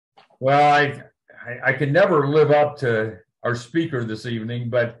Well, I can never live up to our speaker this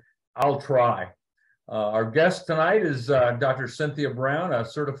evening, but I'll try. Our guest tonight is Dr. Cynthia Browne, a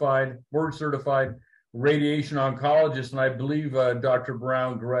board certified radiation oncologist, and I believe Dr.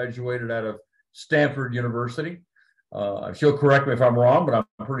 Browne graduated out of Stanford University. She'll correct me if I'm wrong, but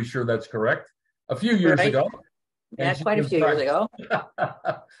I'm pretty sure that's correct. A few years ago. Yeah, quite a few years ago.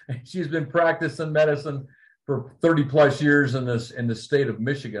 She's been practicing medicine for 30 plus years in the state of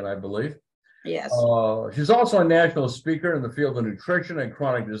Michigan, I believe. Yes. She's also a national speaker in the field of nutrition and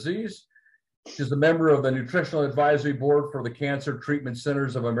chronic disease. She's a member of the Nutritional Advisory Board for the Cancer Treatment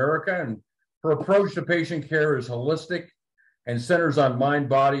Centers of America, and her approach to patient care is holistic and centers on mind,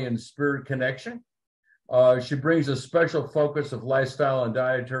 body, and spirit connection. She brings a special focus of lifestyle and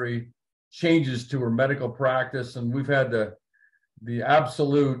dietary changes to her medical practice, and we've had the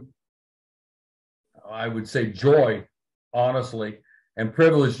absolute, I would say, joy, honestly, and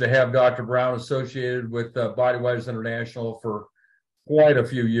privilege to have Dr. Browne associated with Bodywise International for quite a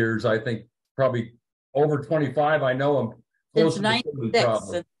few years. I think probably over 25. I know him. Since 96.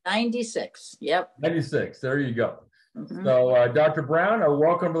 Since 96. Yep. 96. There you go. Mm-hmm. So, Dr. Browne,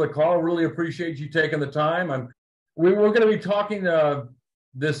 welcome to the call. Really appreciate you taking the time. We're going to be talking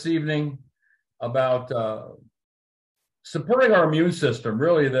this evening about supporting our immune system.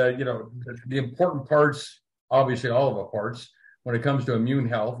 Really, the important parts. Obviously, all of the parts when it comes to immune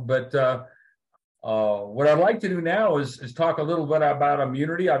health. But what I'd like to do now is talk a little bit about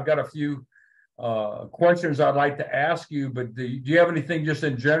immunity. I've got a few questions I'd like to ask you, but do you have anything just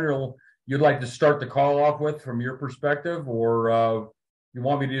in general you'd like to start the call off with from your perspective, or you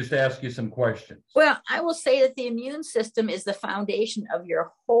want me to just ask you some questions? Well, I will say that the immune system is the foundation of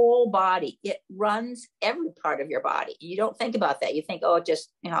your whole body. It runs every part of your body. You don't think about that. You think, oh, it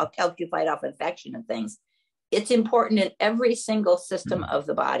just helps you fight off infection and things. It's important in every single system of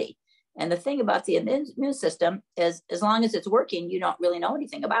the body. And the thing about the immune system is, as long as it's working, you don't really know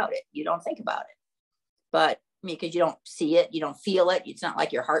anything about it. You don't think about it. But because you don't see it, you don't feel it. It's not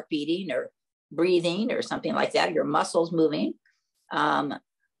like your heart beating or breathing or something like that, your muscles moving.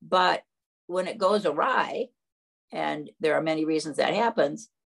 But when it goes awry, and there are many reasons that happens,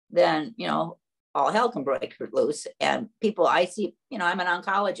 then, all hell can break loose. And people I see, I'm an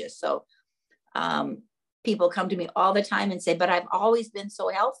oncologist. So people come to me all the time and say, but I've always been so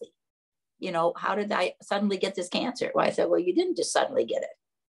healthy. How did I suddenly get this cancer? Well, I said, well, you didn't just suddenly get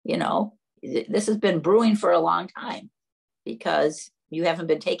it. This has been brewing for a long time because you haven't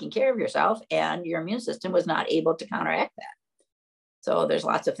been taking care of yourself and your immune system was not able to counteract that. So there's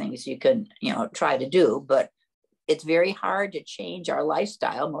lots of things you can, try to do, but it's very hard to change our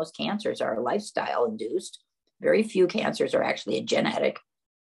lifestyle. Most cancers are lifestyle induced. Very few cancers are actually genetic.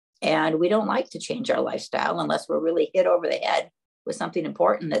 And we don't like to change our lifestyle unless we're really hit over the head with something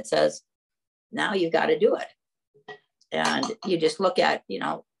important that says, now you've got to do it. And you just look at,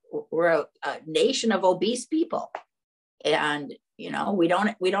 we're a nation of obese people. And, we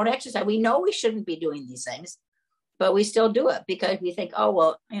don't exercise. We know we shouldn't be doing these things, but we still do it because we think, oh,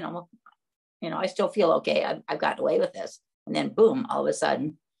 well, I still feel okay. I've gotten away with this. And then boom, all of a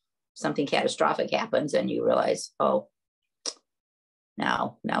sudden something catastrophic happens and you realize, oh,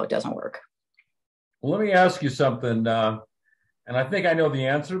 now it doesn't work. Well, let me ask you something. And I think I know the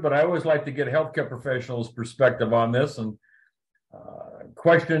answer, but I always like to get healthcare professionals' perspective on this. And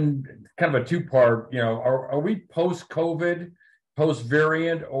question, kind of a two-part, are we post-COVID,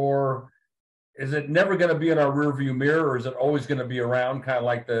 post-variant, or is it never going to be in our rearview mirror, or is it always going to be around, kind of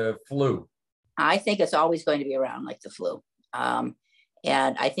like the flu? I think it's always going to be around like the flu. And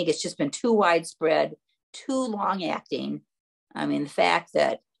I think it's just been too widespread, too long-acting. I mean, the fact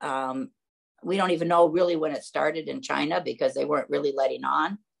that we don't even know really when it started in China because they weren't really letting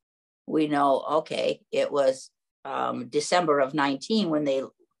on. We know, okay, it was December of 19 when they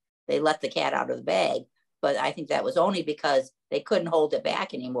let the cat out of the bag. But I think that was only because they couldn't hold it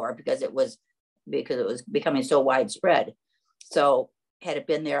back anymore because it was becoming so widespread. So had it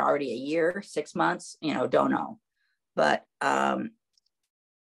been there already a year, 6 months, don't know. But, I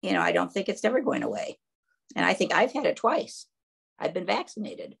don't think it's ever going away. And I think I've had it twice. I've been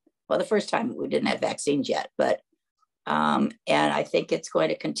vaccinated. Well, the first time we didn't have vaccines yet, but, and I think it's going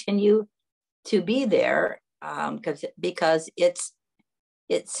to continue to be there because it's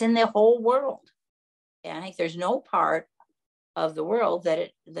in the whole world. And I think there's no part of the world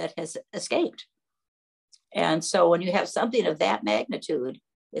that has escaped. And so when you have something of that magnitude,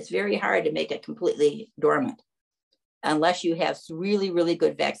 it's very hard to make it completely dormant unless you have really, really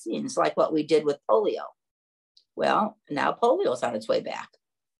good vaccines, like what we did with polio. Well, now polio is on its way back.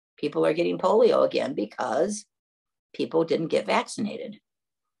 People are getting polio again because people didn't get vaccinated.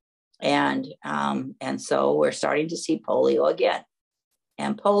 And so we're starting to see polio again.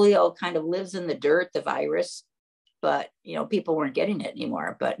 And polio kind of lives in the dirt, the virus, but people weren't getting it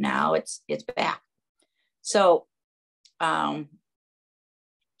anymore. But now it's back. So the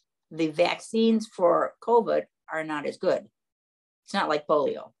vaccines for COVID are not as good. It's not like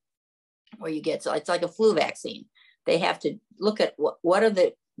polio, where you get, so it's like a flu vaccine. They have to look at what are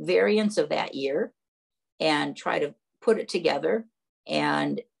the variants of that year and try to put it together.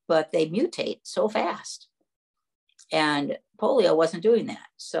 But they mutate so fast. And polio wasn't doing that.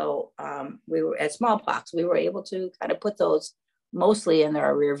 So we were at smallpox. We were able to kind of put those mostly in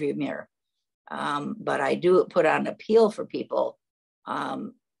our rearview mirror. But I do put on an appeal for people.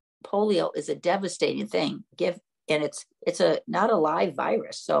 Polio is a devastating thing. And it's not a live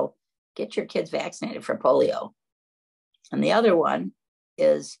virus. So get your kids vaccinated for polio. And the other one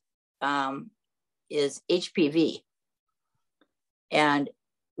is HPV. And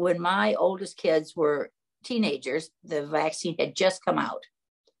when my oldest kids were teenagers, the vaccine had just come out.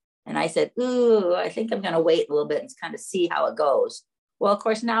 And I said, ooh, I think I'm going to wait a little bit and kind of see how it goes. Well, of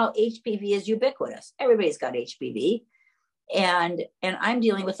course, now HPV is ubiquitous. Everybody's got HPV. And I'm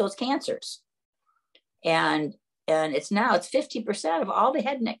dealing with those cancers. And it's 50% of all the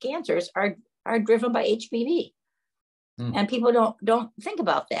head and neck cancers are driven by HPV. And people don't think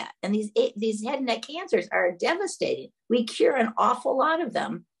about that. And these head and neck cancers are devastating. We cure an awful lot of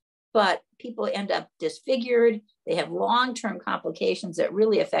them, but people end up disfigured. They have long-term complications that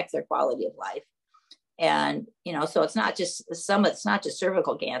really affect their quality of life. And so it's not just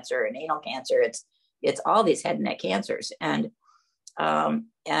cervical cancer and anal cancer. It's all these head and neck cancers. And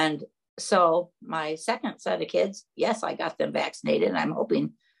so my second set of kids, yes, I got them vaccinated, and I'm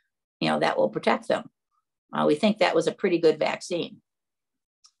hoping that will protect them. We think that was a pretty good vaccine.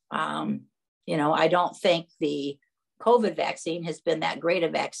 I don't think the COVID vaccine has been that great a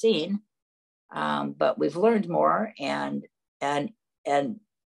vaccine, but we've learned more, and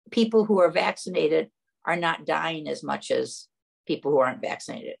people who are vaccinated are not dying as much as people who aren't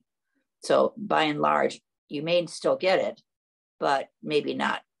vaccinated. So by and large, you may still get it, but maybe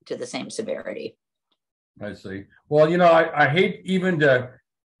not to the same severity. I see. Well, I hate even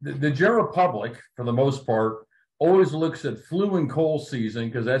the general public, for the most part, always looks at flu and cold season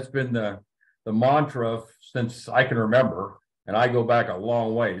because that's been the mantra since I can remember, and I go back a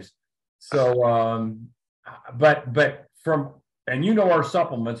long ways. So, but from, and our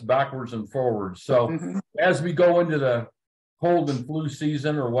supplements backwards and forwards. So as we go into the cold and flu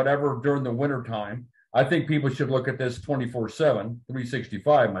season or whatever during the winter time, I think people should look at this 24/7,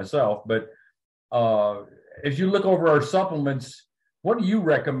 365 myself. But as you look over our supplements, what do you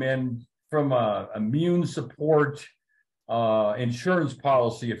recommend from immune support insurance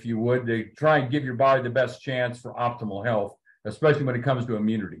policy, if you would, to try and give your body the best chance for optimal health, especially when it comes to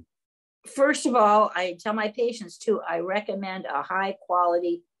immunity? First of all, I tell my patients too, I recommend a high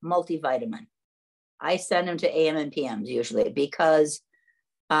quality multivitamin. I send them to AM and PMs usually because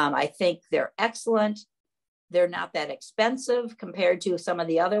I think they're excellent. They're not that expensive compared to some of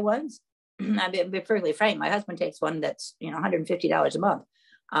the other ones. I'll be perfectly frank. My husband takes one that's $150 a month,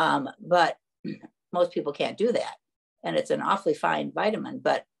 but most people can't do that, and it's an awfully fine vitamin.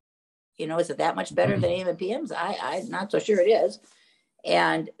 But is it that much better than AM and PMs? I'm not so sure it is.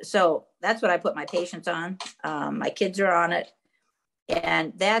 And so that's what I put my patients on. My kids are on it,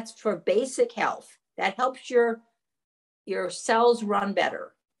 and that's for basic health. That helps your cells run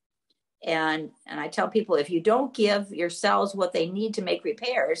better. And I tell people, if you don't give your cells what they need to make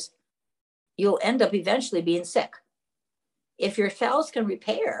repairs, you'll end up eventually being sick. If your cells can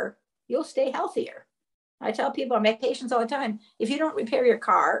repair, you'll stay healthier. I tell people, I make patients all the time, if you don't repair your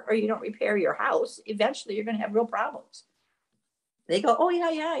car or you don't repair your house, eventually you're going to have real problems. They go, oh,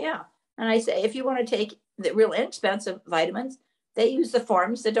 yeah. And I say, if you want to take the real inexpensive vitamins, they use the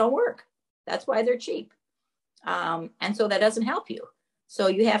forms that don't work. That's why they're cheap. And so that doesn't help you. So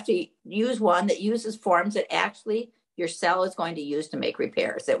you have to use one that uses forms that actually your cell is going to use to make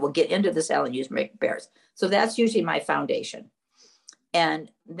repairs, that will get into the cell and use to make repairs. So that's usually my foundation. And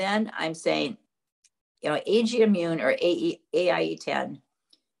then I'm saying, AG Immune or AIE10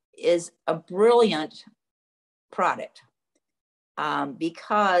 is a brilliant product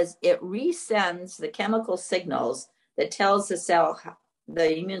because it resends the chemical signals that tells the cell,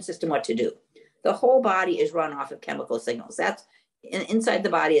 the immune system, what to do. The whole body is run off of chemical signals. That's inside the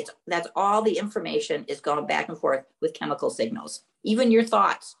body. That's all the information is going back and forth with chemical signals. Even your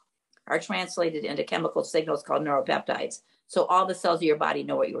thoughts are translated into chemical signals called neuropeptides. So all the cells of your body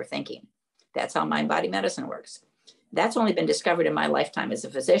know what you were thinking. That's how mind-body medicine works. That's only been discovered in my lifetime as a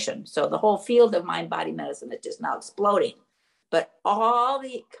physician. So the whole field of mind-body medicine is just now exploding. but all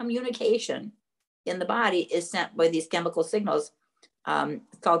the communication in the body is sent by these chemical signals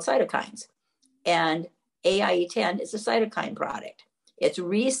called cytokines. And AIE10 is a cytokine product. It's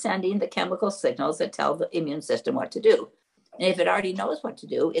resending the chemical signals that tell the immune system what to do. And if it already knows what to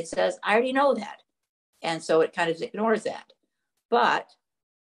do, it says, I already know that. And so it kind of ignores that. But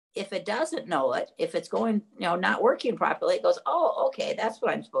if it doesn't know it, if it's going, not working properly, it goes, oh, okay, that's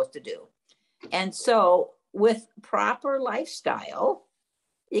what I'm supposed to do. And so with proper lifestyle,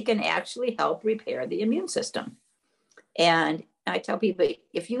 it can actually help repair the immune system. And I tell people,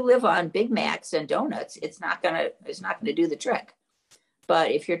 if you live on Big Macs and donuts, it's not gonna do the trick.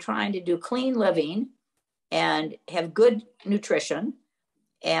 But if you're trying to do clean living and have good nutrition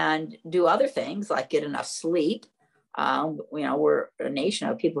and do other things like get enough sleep, we're a nation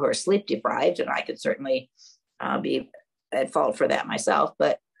of people who are sleep deprived, and I could certainly be at fault for that myself.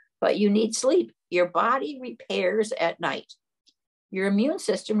 But you need sleep. Your body repairs at night. Your immune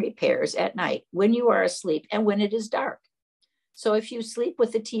system repairs at night when you are asleep and when it is dark. So if you sleep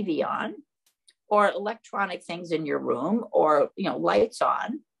with the TV on or electronic things in your room or, lights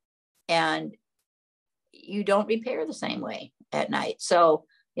on, and you don't repair the same way at night. So,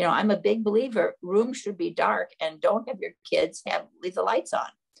 I'm a big believer, rooms should be dark, and don't have your kids leave the lights on.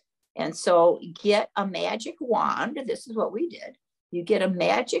 And so get a magic wand. This is what we did. You get a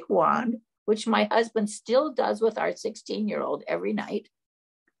magic wand, which my husband still does with our 16-year-old every night,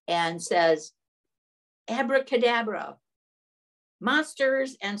 and says, abracadabra,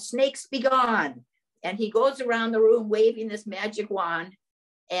 monsters and snakes be gone. And he goes around the room waving this magic wand,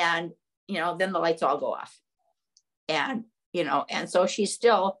 and, then the lights all go off. And, and so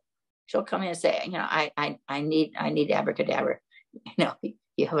she'll come in and say, I need abracadabra.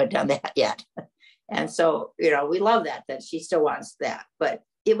 You haven't done that yet. And so, we love that she still wants that. But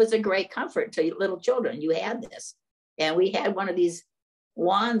it was a great comfort to little children. You had this. And we had one of these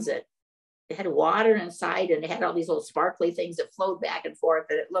wands that had water inside, and it had all these little sparkly things that flowed back and forth,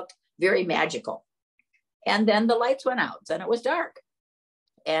 and it looked very magical. And then the lights went out and it was dark.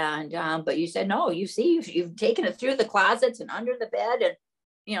 And but you said, no, you've taken it through the closets and under the bed, and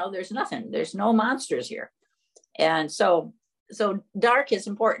there's nothing, there's no monsters here. And so dark is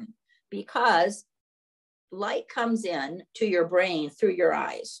important because light comes in to your brain through your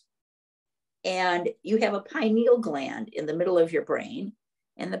eyes, and you have a pineal gland in the middle of your brain,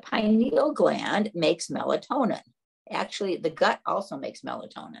 and the pineal gland makes melatonin. Actually, the gut also makes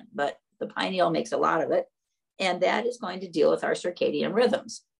melatonin, but the pineal makes a lot of it. And that is going to deal with our circadian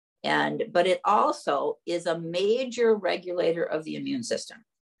rhythms. But it also is a major regulator of the immune system.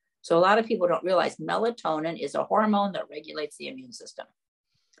 So a lot of people don't realize melatonin is a hormone that regulates the immune system.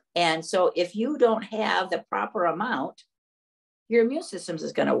 And so if you don't have the proper amount, your immune system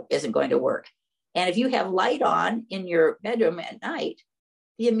isn't going to work. And if you have light on in your bedroom at night,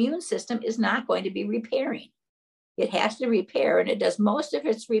 the immune system is not going to be repairing. It has to repair, and it does most of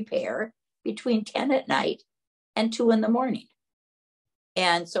its repair between 10 at night and 2 in the morning.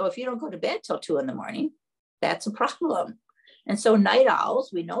 And so if you don't go to bed till 2 in the morning, that's a problem. And so night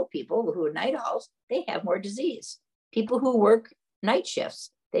owls, we know people who are night owls, they have more disease. People who work night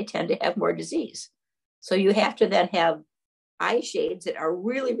shifts, they tend to have more disease. So you have to then have eye shades that are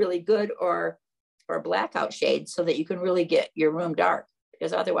really, really good, or blackout shades, so that you can really get your room dark,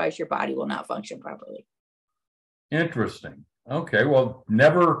 because otherwise your body will not function properly. Interesting. Okay. Well,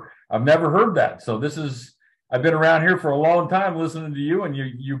 I've never heard that. So I've been around here for a long time listening to you, and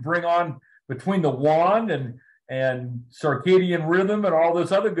you bring on between the wand and circadian rhythm and all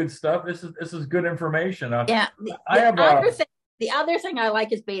this other good stuff. This is good information. Yeah. The other thing I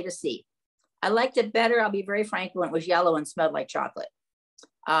like is beta C. I liked it better, I'll be very frank, when it was yellow and smelled like chocolate.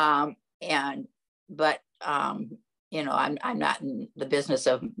 I'm not in the business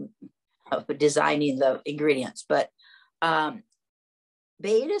of designing the ingredients, but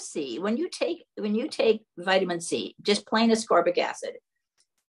beta C, when you take vitamin C, just plain ascorbic acid,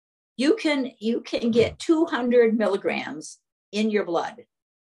 you can get 200 milligrams in your blood,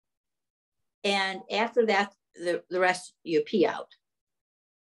 and after that, the rest you pee out.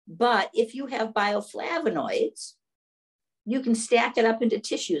 But if you have bioflavonoids, you can stack it up into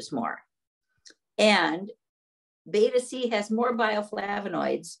tissues more. And beta C has more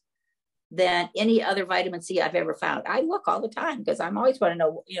bioflavonoids than any other vitamin C I've ever found. I look all the time because I'm always want to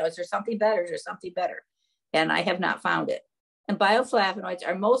know, is there something better? Is there something better? And I have not found it. And bioflavonoids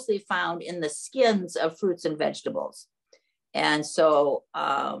are mostly found in the skins of fruits and vegetables. And so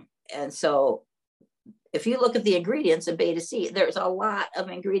if you look at the ingredients of beta C, there's a lot of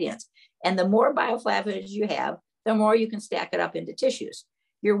ingredients. And the more bioflavonoids you have, the more you can stack it up into tissues.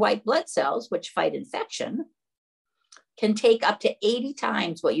 Your white blood cells, which fight infection, can take up to 80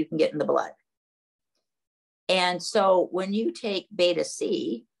 times what you can get in the blood. And so when you take beta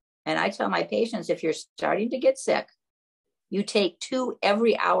C, and I tell my patients, if you're starting to get sick, you take 2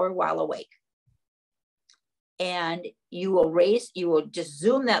 every hour while awake. And you will just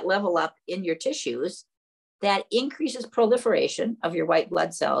zoom that level up in your tissues. That increases proliferation of your white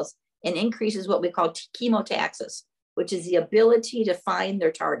blood cells and increases what we call chemotaxis, which is the ability to find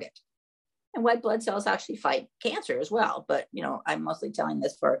their target. And white blood cells actually fight cancer as well. But, I'm mostly telling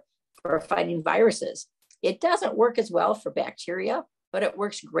this for fighting viruses. It doesn't work as well for bacteria, but it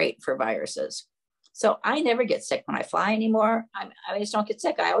works great for viruses. So I never get sick when I fly anymore. I just don't get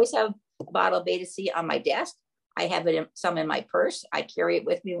sick. I always have a bottle of beta C on my desk. I have some in my purse. I carry it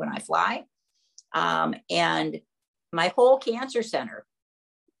with me when I fly. And my whole cancer center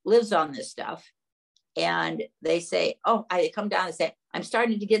lives on this stuff. And they say, I come down and say, I'm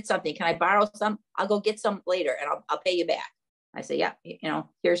starting to get something. Can I borrow some? I'll go get some later and I'll pay you back. I say, yeah,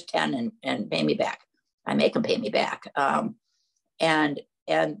 here's 10 and pay me back. I make them pay me back. And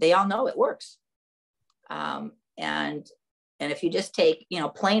they all know it works. And if you just take,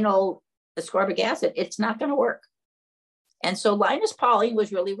 plain old ascorbic acid, it's not going to work. And so Linus Pauling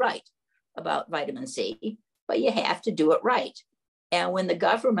was really right about vitamin C, but you have to do it right. And when the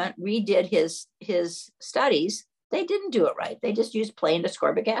government redid his studies, they didn't do it right. They just used plain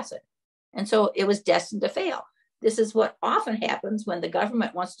ascorbic acid. And so it was destined to fail. This is what often happens when the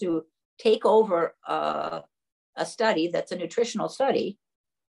government wants to take over a study that's a nutritional study,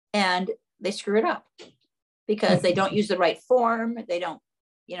 and they screw it up because they don't use the right form. They don't,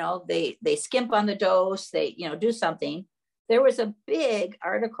 they skimp on the dose. They, do something. There was a big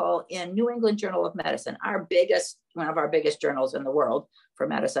article in New England Journal of Medicine, one of our biggest journals in the world for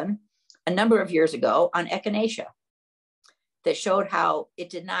medicine, a number of years ago on echinacea that showed how it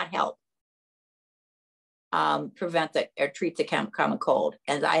did not help prevent or treat the common cold.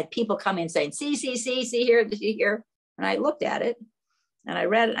 And I had people come in saying, see here. And I looked at it and I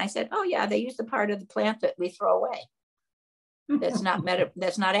read it and I said, oh yeah, they use the part of the plant that we throw away. That's not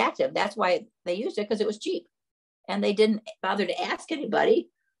that's not active. That's why they used it, because it was cheap. And they didn't bother to ask anybody,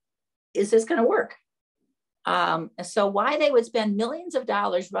 is this going to work? So why they would spend millions of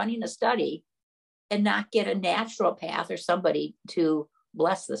dollars running a study and not get a naturopath or somebody to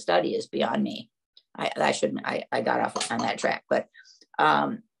bless the study is beyond me. I got off on that track, but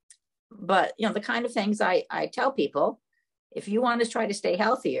the kind of things I tell people, if you want to try to stay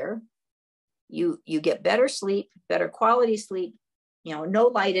healthier, you get better sleep, better quality sleep, no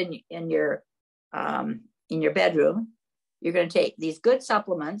light in your bedroom. You're going to take these good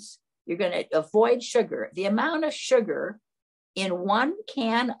supplements. You're going to avoid sugar. The amount of sugar in one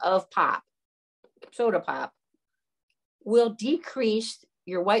can of soda pop, will decrease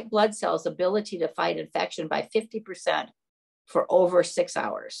your white blood cells' ability to fight infection by 50% for over 6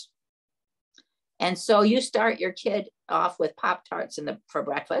 hours. And so you start your kid off with Pop-Tarts for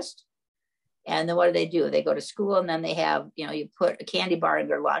breakfast. And then what do? They go to school and then they have, you put a candy bar in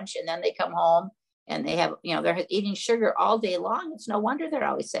their lunch, and then they come home and they have, they're eating sugar all day long. It's no wonder they're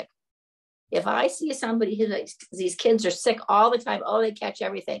always sick. If I see somebody who these kids are sick all the time, they catch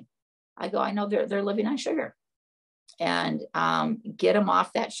everything, I go, I know they're living on sugar, and get them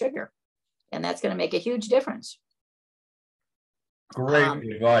off that sugar. And that's going to make a huge difference.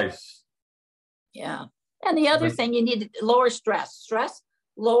 Great advice. Yeah. And the other thing, you need to lower stress. Stress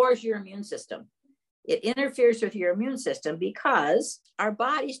lowers your immune system. It interferes with your immune system because our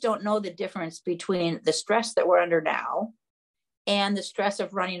bodies don't know the difference between the stress that we're under now and the stress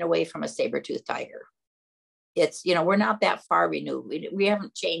of running away from a saber-toothed tiger. It's, we're not that far removed. We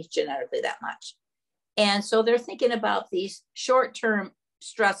haven't changed genetically that much. And so they're thinking about these short-term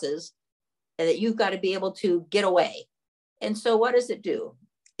stresses that you've got to be able to get away. And so what does it do?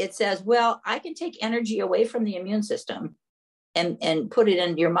 It says, well, I can take energy away from the immune system and put it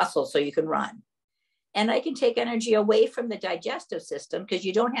in your muscles so you can run. And I can take energy away from the digestive system because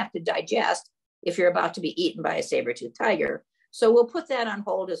you don't have to digest if you're about to be eaten by a saber-toothed tiger. So we'll put that on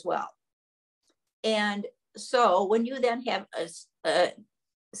hold as well. And so when you then have a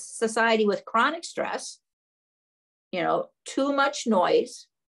society with chronic stress, too much noise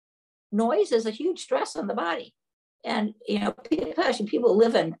is a huge stress on the body. And, people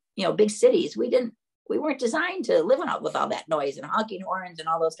live in, big cities. We weren't designed to live with all that noise and honking horns and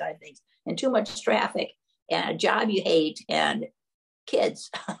all those kind of things, and too much traffic and a job you hate and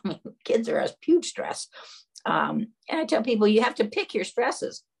kids. Kids are a huge stress. And I tell people, you have to pick your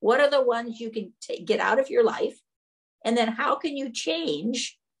stresses. What are the ones you can get out of your life? And then how can you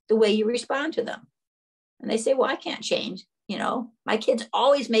change the way you respond to them? And they say, well, I can't change. My kids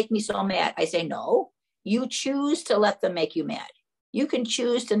always make me so mad. I say, no, You choose to let them make you mad. You can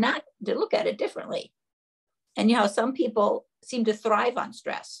choose to not to look at it differently. And you know, some people seem to thrive on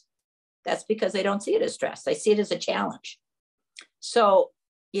stress. That's because they don't see it as stress. They see it as a challenge. So,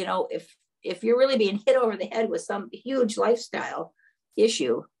 you know, if you're really being hit over the head with some huge lifestyle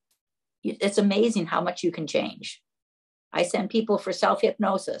issue, it's amazing how much you can change. I send people for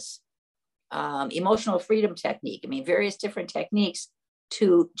self-hypnosis, emotional freedom technique. I mean, various different techniques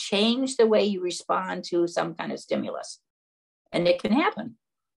to change the way you respond to some kind of stimulus. And it can happen.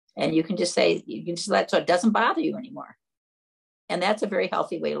 And you can just say, you can just let it so it doesn't bother you anymore. And that's a very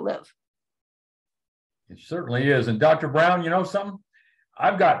healthy way to live. It certainly is. And Dr. Browne, you know something?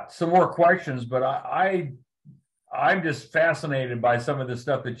 I've got some more questions, but I'm just fascinated by some of the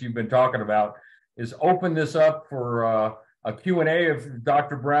stuff that you've been talking about. Is open this up for a Q&A if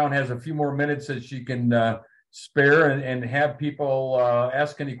Dr. Browne has a few more minutes that she can spare and have people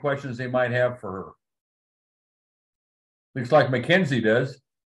ask any questions they might have for her. Looks like Mackenzie does.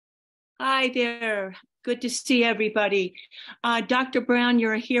 Hi there. Good to see everybody. Dr. Browne,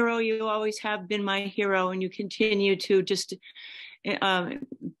 you're a hero. You always have been my hero, and you continue to just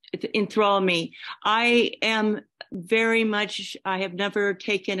enthrall me. I am very much, I have never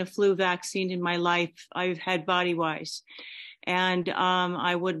taken a flu vaccine in my life. I've had body-wise. And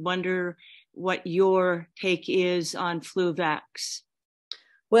I would wonder what your take is on flu vax.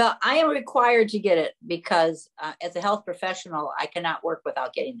 Well, I am required to get it because as a health professional, I cannot work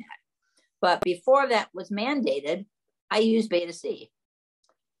without getting that. But before that was mandated, I used beta C.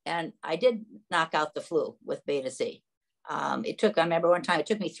 And I did knock out the flu with beta C. I remember one time it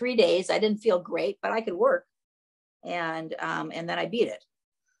took me 3 days. I didn't feel great, but I could work. And then I beat it.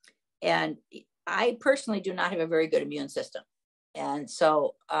 And I personally do not have a very good immune system. And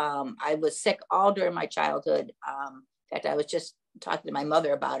so I was sick all during my childhood. In fact, I was just talking to my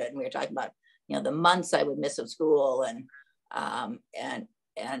mother about it, and we were talking about, you know, the months I would miss of school, and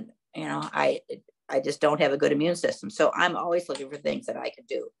you know, I just don't have a good immune system. So I'm always looking for things that I could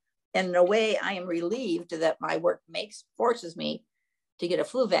do. And in a way, I am relieved that my work forces me to get a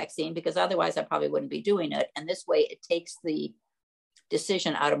flu vaccine, because otherwise I probably wouldn't be doing it. And this way it takes the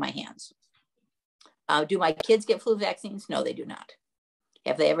decision out of my hands. Do my kids get flu vaccines? No, they do not.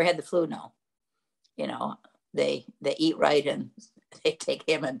 Have they ever had the flu? No. You know, they eat right, and they take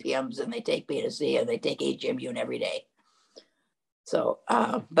MMPMs, and they take beta C, and they take AG immune every day. So,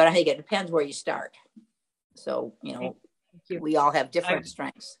 but I think it depends where you start. So, you know, we all have different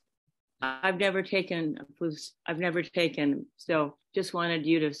strengths. I've never taken flus. I've never taken. So just wanted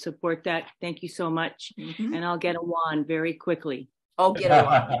you to support that. Thank you so much. Mm-hmm. And I'll get a wand very quickly. Oh, get a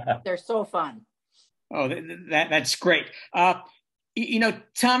wand. They're so fun. Oh, that's great. You know,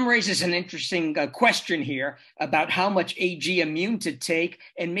 Tom raises an interesting question here about how much AG immune to take.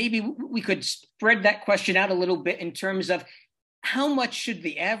 And maybe we could spread that question out a little bit in terms of how much should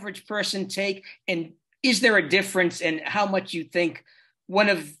the average person take? And is there a difference in how much you think one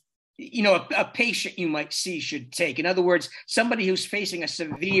of, you know, a patient you might see should take? In other words, somebody who's facing a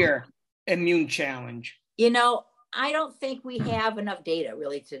severe immune challenge. You know, I don't think we have enough data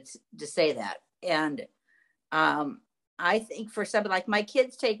really to say that. And I think for somebody like my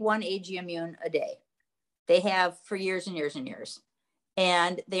kids take 1 AG immune a day. They have for years and years and years.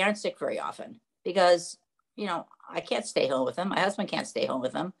 And they aren't sick very often because, you know, I can't stay home with them. My husband can't stay home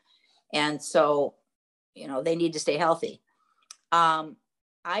with them. And so, you know, they need to stay healthy.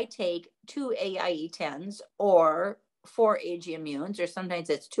 I take 2 AIE10s or 4 AG immunes, or sometimes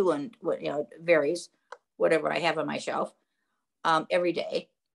it's 2 and, you know, it varies, whatever I have on my shelf, every day,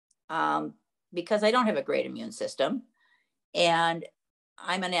 because I don't have a great immune system. And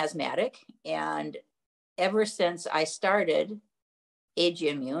I'm an asthmatic. And ever since I started AG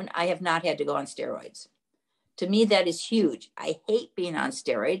immune, I have not had to go on steroids. To me, that is huge. I hate being on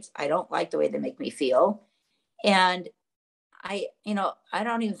steroids. I don't like the way they make me feel. And I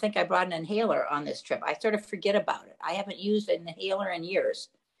don't even think I brought an inhaler on this trip. I sort of forget about it. I haven't used an inhaler in years.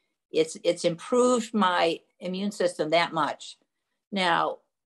 It's improved my immune system that much. Now,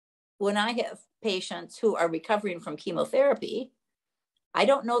 when I have patients who are recovering from chemotherapy, I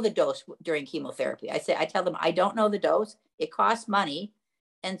don't know the dose during chemotherapy. I tell them, I don't know the dose. It costs money.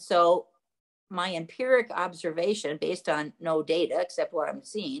 And so my empiric observation, based on no data except what I'm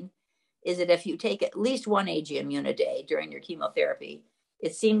seeing, is that if you take at least 1 AG immune a day during your chemotherapy,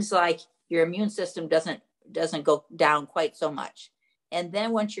 it seems like your immune system doesn't go down quite so much. And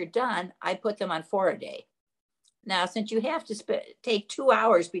then once you're done, I put them on 4 a day. Now, since you have to take 2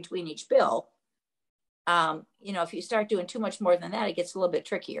 hours between each pill, you know, if you start doing too much more than that, it gets a little bit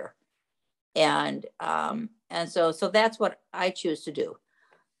trickier. And so that's what I choose to do.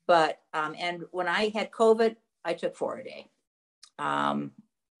 But, and when I had COVID, I took 4 a day,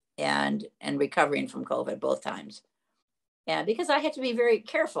 and recovering from COVID both times. And because I had to be very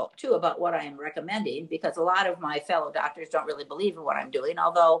careful too about what I am recommending, because a lot of my fellow doctors don't really believe in what I'm doing,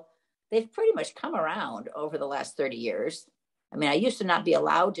 although they've pretty much come around over the last 30 years. I mean, I used to not be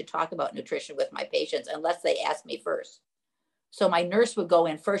allowed to talk about nutrition with my patients unless they asked me first. So my nurse would go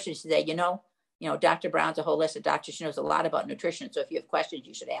in first and say, you know, Dr. Browne's a holistic doctor. She knows a lot about nutrition. So if you have questions,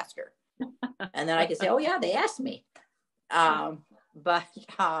 you should ask her. And then I could say, oh yeah, they asked me. But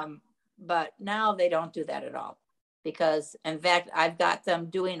now they don't do that at all, because in fact, I've got them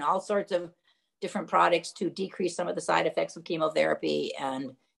doing all sorts of different products to decrease some of the side effects of chemotherapy.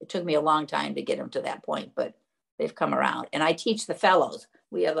 And it took me a long time to get them to that point, but they've come around. And I teach the fellows.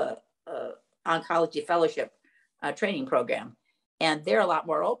 We have a oncology fellowship training program, and they're a lot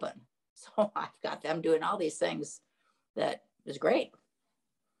more open. So I've got them doing all these things that is great.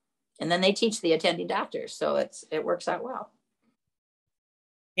 And then they teach the attending doctors. So it works out well.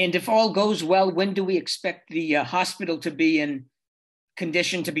 And if all goes well, when do we expect the hospital to be in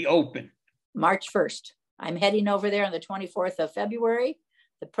condition to be open? March 1st. I'm heading over there on the 24th of February.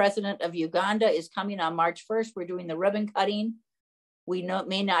 The president of Uganda is coming on March 1st. We're doing the ribbon cutting. We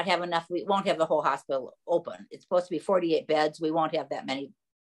may not have enough. We won't have the whole hospital open. It's supposed to be 48 beds. We won't have that many.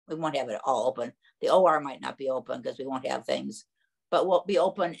 We won't have it all open. The OR might not be open because we won't have things, but we'll be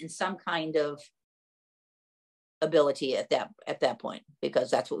open in some kind of ability at that point, because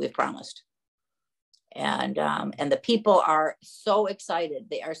that's what we've promised. And the people are so excited.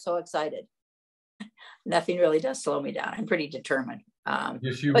 They are so excited. Nothing really does slow me down. I'm pretty determined.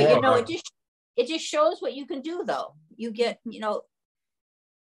 Yes, you but are. it just shows what you can do, though. You get, you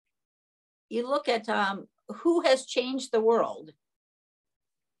look at who has changed the world.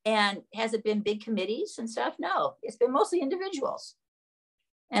 And has it been big committees and stuff? No, it's been mostly individuals.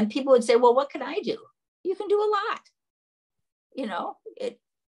 And people would say, well, what can I do? You can do a lot,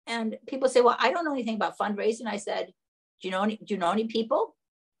 and people say, well, I don't know anything about fundraising. I said, do you know any people?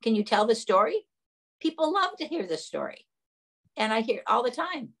 Can you tell the story? People love to hear this story. And I hear it all the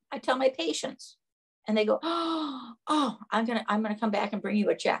time. I tell my patients, and they go, oh, I'm going to come back and bring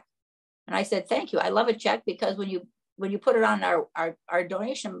you a check. And I said, thank you. I love a check, because when you put it on our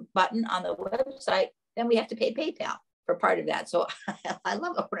donation button on the website, then we have to pay PayPal for part of that. So I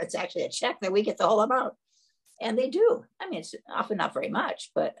love it when it's actually a check that we get the whole amount. And they do. I mean, it's often not very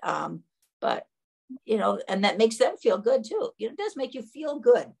much, but and that makes them feel good too. It does make you feel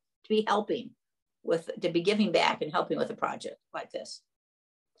good to be to be giving back and helping with a project like this.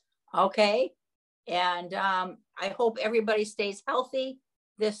 Okay. And I hope everybody stays healthy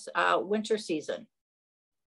this winter season.